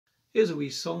Here's a wee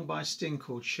song by Sting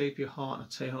called Shape Your Heart, and I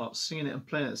tell you what, singing it and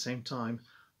playing it at the same time,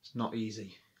 it's not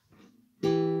easy.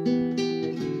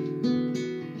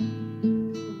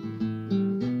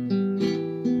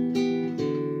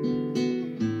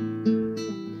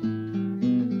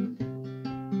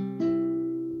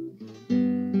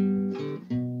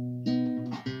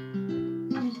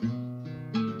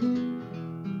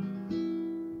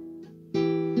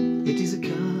 It is the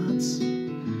cards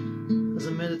as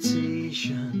a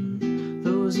meditation,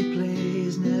 those he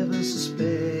plays never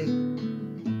suspect.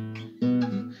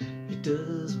 He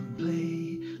doesn't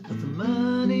play for the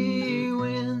money he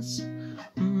wins,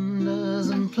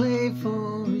 doesn't play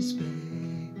for respect.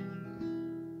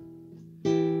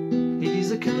 It is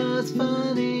the cards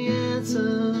funny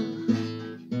answer,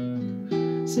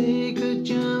 sacred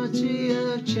geometry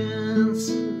of chance,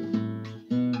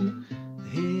 the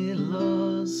hidden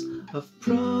laws of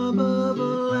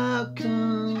probable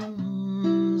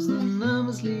outcomes, the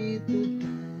numbers lead the dance.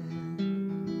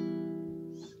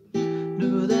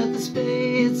 Know that the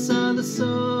spades are the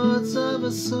swords of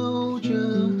a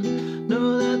soldier,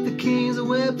 know that the king's a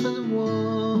weapon of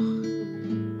war,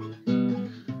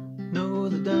 know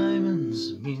the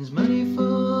diamonds means money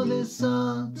for this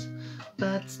art,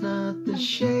 that's not the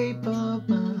shape of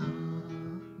my heart.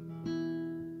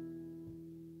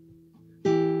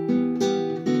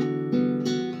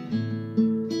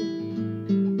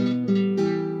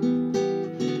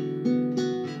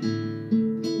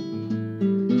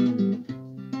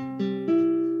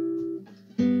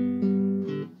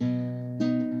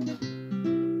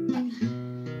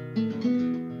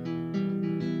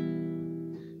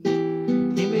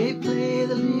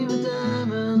 The Lima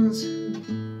diamonds, he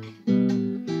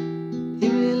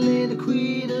may lay the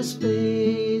queen of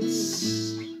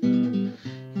spades, he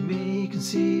may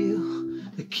conceal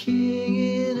the king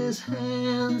in his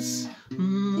hands,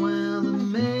 while the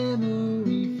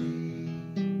memory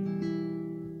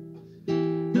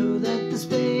fades. Know that the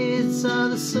spades are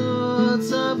the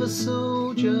swords of a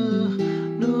soldier,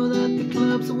 know that the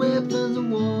clubs are weapons of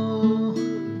war,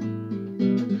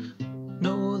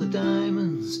 know the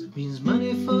diamonds means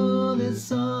money for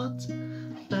this art,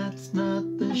 that's not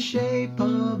the shape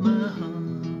of my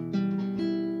heart,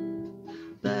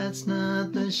 that's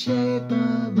not the shape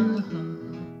of my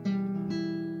heart,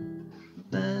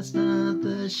 that's not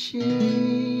the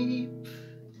shape.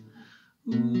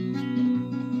 Ooh.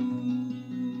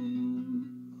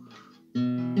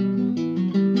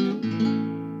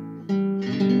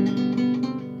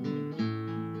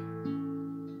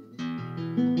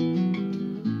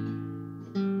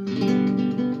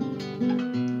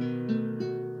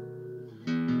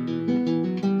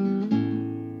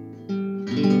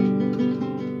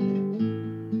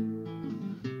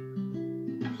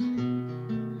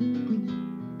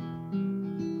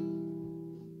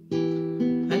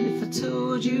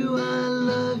 Told you I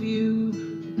love you,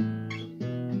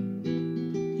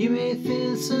 you may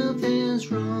think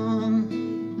something's wrong.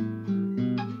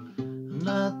 I'm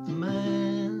not the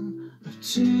man of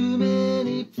too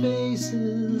many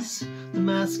faces, the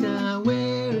mask I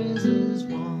wear is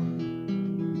one.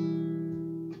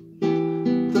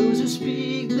 Those who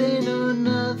speak, they know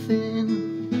nothing,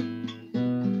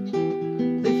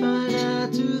 they find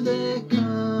out to their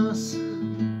cost.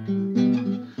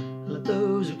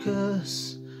 Those who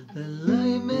curse, they lie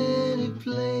in many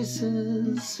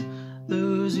places,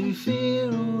 those who fear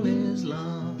all is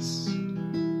lost.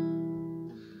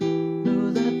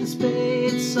 Know that the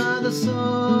spades are the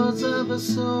swords of a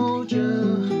soldier,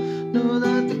 know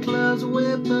that the clubs are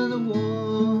weapons of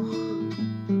war,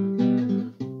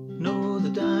 know the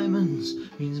diamonds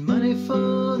means money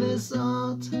for this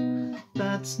art,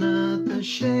 that's not the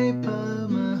shape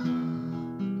of my heart,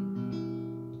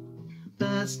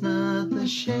 that's not the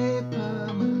shape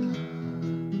of my heart,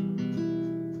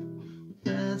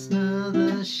 that's not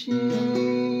the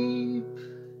shape.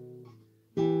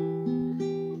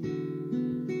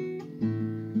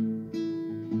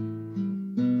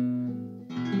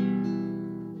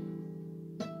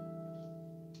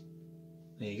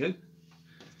 There you go.